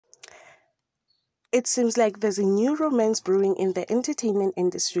It seems like there's a new romance brewing in the entertainment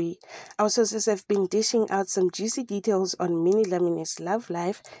industry. Our sources have been dishing out some juicy details on Minnie Dlamini's love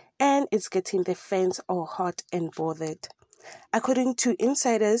life, and it's getting the fans all hot and bothered. According to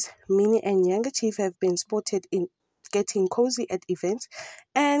insiders, Minnie and Yanga Chief have been spotted in getting cozy at events,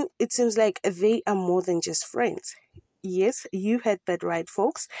 and it seems like they are more than just friends. Yes, you heard that right,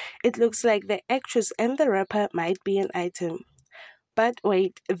 folks. It looks like the actress and the rapper might be an item. But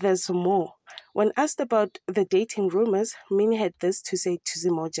wait, there's more. When asked about the dating rumors, Minnie had this to say to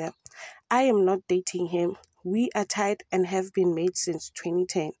Zimoja: I am not dating him. We are tied and have been mates since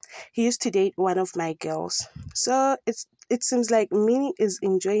 2010. He used to date one of my girls. So it seems like Minnie is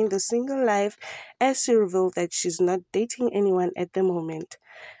enjoying the single life as she revealed that she's not dating anyone at the moment.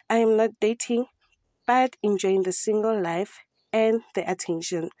 I am not dating but enjoying the single life and the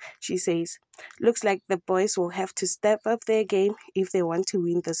attention, she says. Looks like the boys will have to step up their game if they want to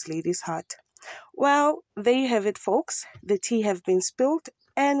win this lady's heart. Well, there you have it, folks. The tea have been spilled,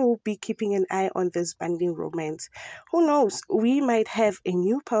 and we'll be keeping an eye on this bonding romance. Who knows? We might have a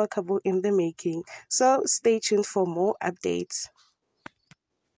new power couple in the making. So stay tuned for more updates.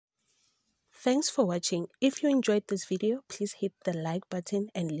 Thanks for watching. If you enjoyed this video, please hit the like button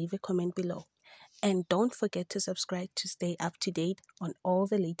and leave a comment below. And don't forget to subscribe to stay up to date on all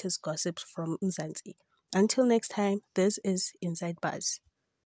the latest gossips from Mzansi. Until next time, this is Inside Buzz.